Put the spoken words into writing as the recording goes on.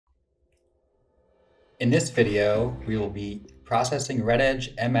In this video, we will be processing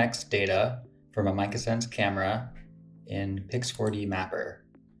RedEdge-MX data from a MicaSense camera in Pix4D mapper.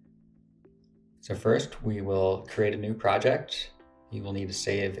 So first, we will create a new project. You will need to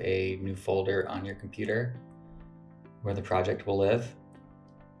save a new folder on your computer where the project will live.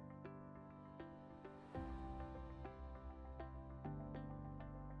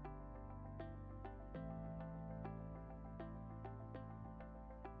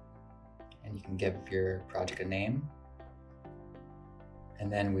 And you can give your project a name. And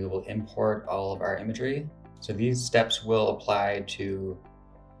then we will import all of our imagery. So these steps will apply to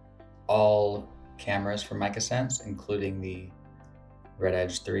all cameras from MicaSense, including the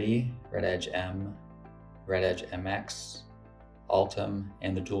RedEdge 3, RedEdge-M, RedEdge-MX, Ultim,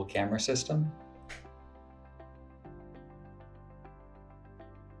 and the dual camera system.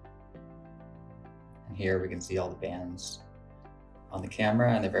 And here we can see all the bands on the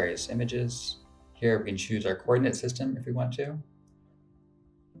camera and the various images. Here we can choose our coordinate system if we want to.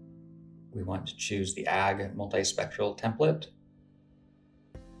 We want to choose the AG multispectral template.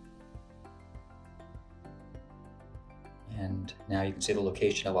 And now you can see the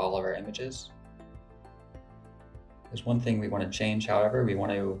location of all of our images. There's one thing we want to change, however. We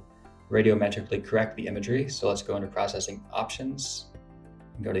want to radiometrically correct the imagery. So let's go into Processing Options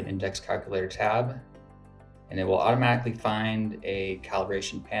and go to Index Calculator tab. And it will automatically find a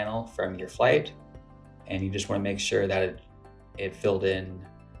calibration panel from your flight. And you just want to make sure that it filled in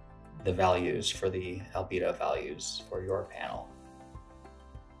the values for the albedo values for your panel.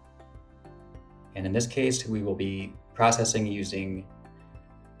 And in this case, we will be processing using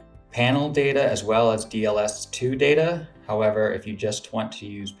panel data as well as DLS2 data. However, if you just want to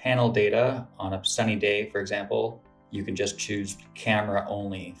use panel data on a sunny day, for example, you can just choose camera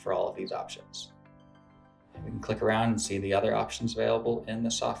only for all of these options. And we can click around and see the other options available in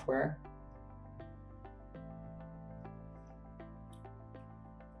the software.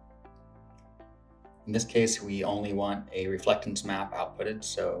 In this case, we only want a reflectance map outputted,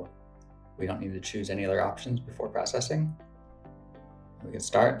 so we don't need to choose any other options before processing. We can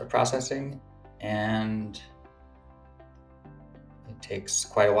start the processing, and it takes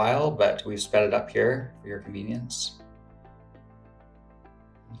quite a while, but we've sped it up here for your convenience.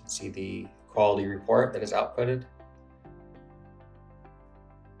 You can see the quality report that is outputted.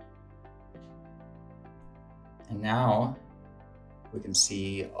 And now we can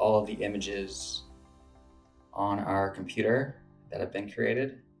see all of the images on our computer that have been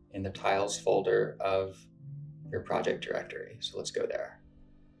created in the tiles folder of your project directory. So let's go there.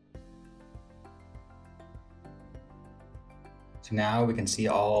 So now we can see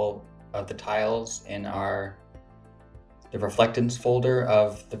all of the tiles in the reflectance folder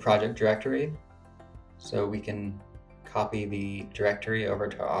of the project directory. So we can copy the directory over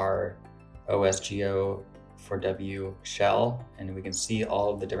to our OSGeo4W shell, and we can see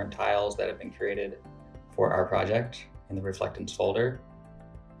all of the different tiles that have been created for our project in the reflectance folder.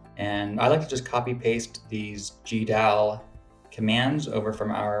 And I like to just copy paste these GDAL commands over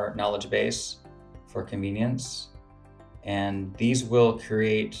from our knowledge base for convenience. And these will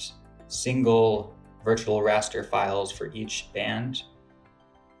create single virtual raster files for each band.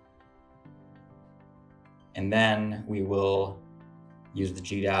 And then we will use the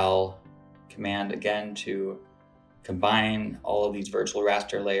GDAL command again to combine all of these virtual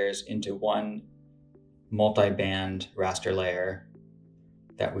raster layers into one multi-band raster layer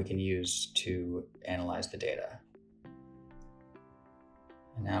that we can use to analyze the data.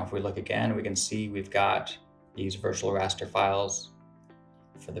 And now if we look again, we can see we've got these virtual raster files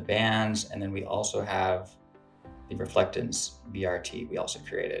for the bands, and then we also have the reflectance VRT we also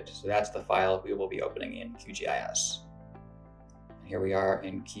created. So that's the file we will be opening in QGIS. And here we are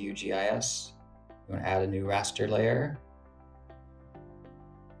in QGIS. We want to add a new raster layer.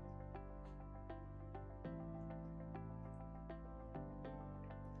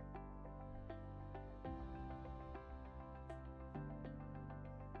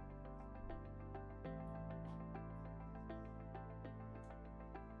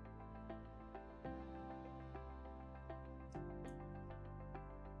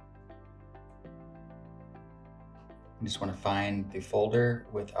 I just want to find the folder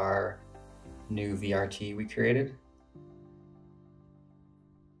with our new VRT we created.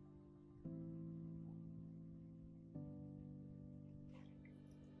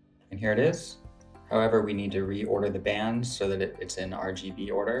 And here it is. However, we need to reorder the bands so that it's in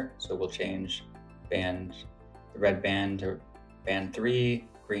RGB order. So we'll change the red band to band 3,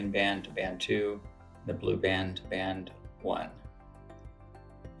 green band to band 2, the blue band to band 1.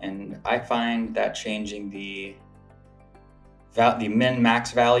 And I find that changing the min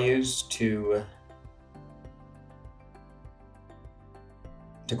max values to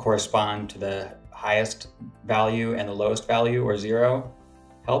to correspond to the highest value and the lowest value, or 0,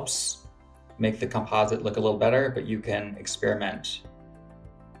 helps make the composite look a little better, but you can experiment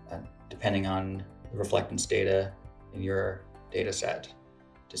depending on the reflectance data in your data set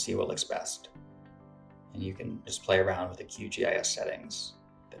to see what looks best. And you can just play around with the QGIS settings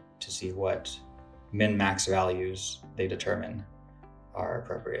to see what min-max values they determine are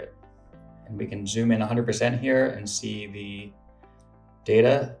appropriate. And we can zoom in 100% here and see the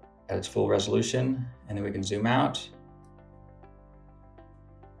data at its full resolution, and then we can zoom out.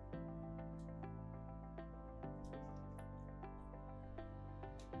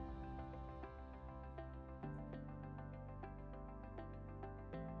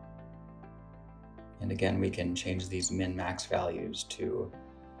 And again, we can change these min-max values to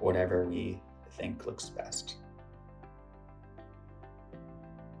whatever we think looks best.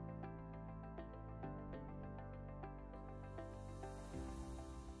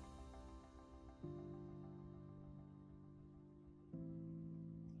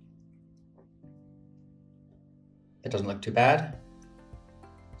 It doesn't look too bad.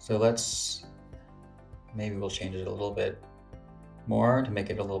 So maybe we'll change it a little bit more to make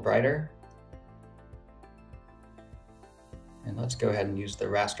it a little brighter. And let's go ahead and use the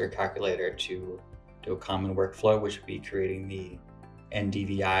raster calculator to do a common workflow, which would be creating the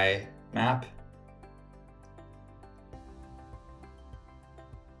NDVI map.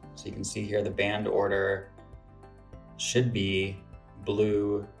 So you can see here the band order should be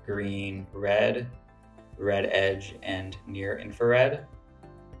blue, green, red, red edge, and near infrared.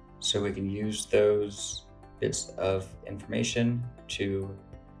 So we can use those bits of information to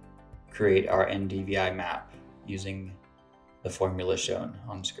create our NDVI map using the formula shown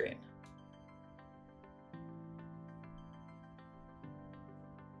on screen.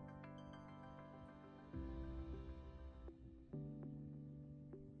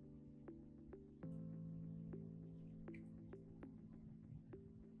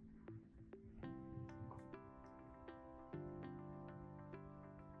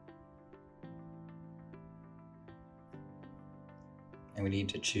 And we need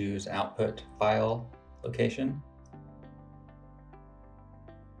to choose output file location.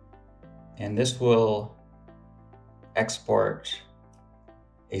 And this will export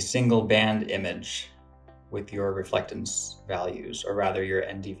a single band image with your reflectance values, or rather your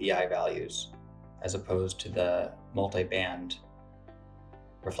NDVI values, as opposed to the multi-band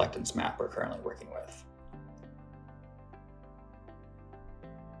reflectance map we're currently working with.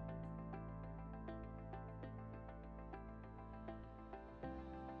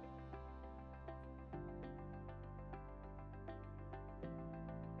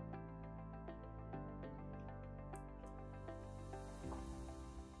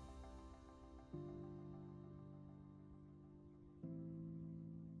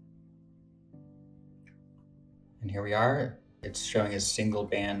 And here we are. It's showing a single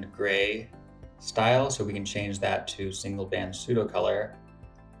band gray style, so we can change that to single band pseudo color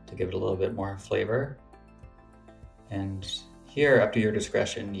to give it a little bit more flavor. And here, up to your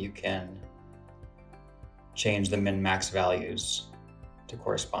discretion, you can change the min-max values to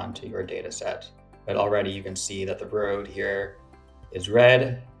correspond to your data set. But already you can see that the road here is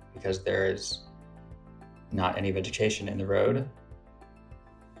red because there is not any vegetation in the road.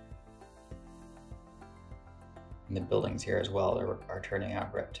 And the buildings here as well are turning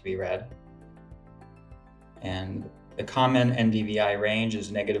out to be red. And the common NDVI range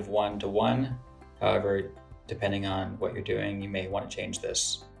is -1 to 1. However, depending on what you're doing, you may want to change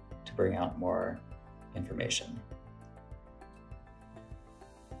this to bring out more information.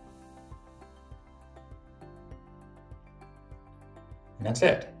 And that's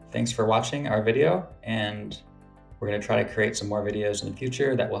it. Thanks for watching our video, and we're going to try to create some more videos in the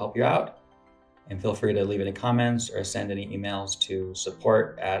future that will help you out. And feel free to leave any comments or send any emails to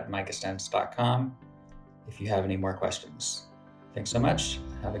support@micasense.com if you have any more questions. Thanks so much.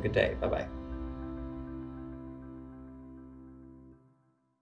 Have a good day. Bye-bye.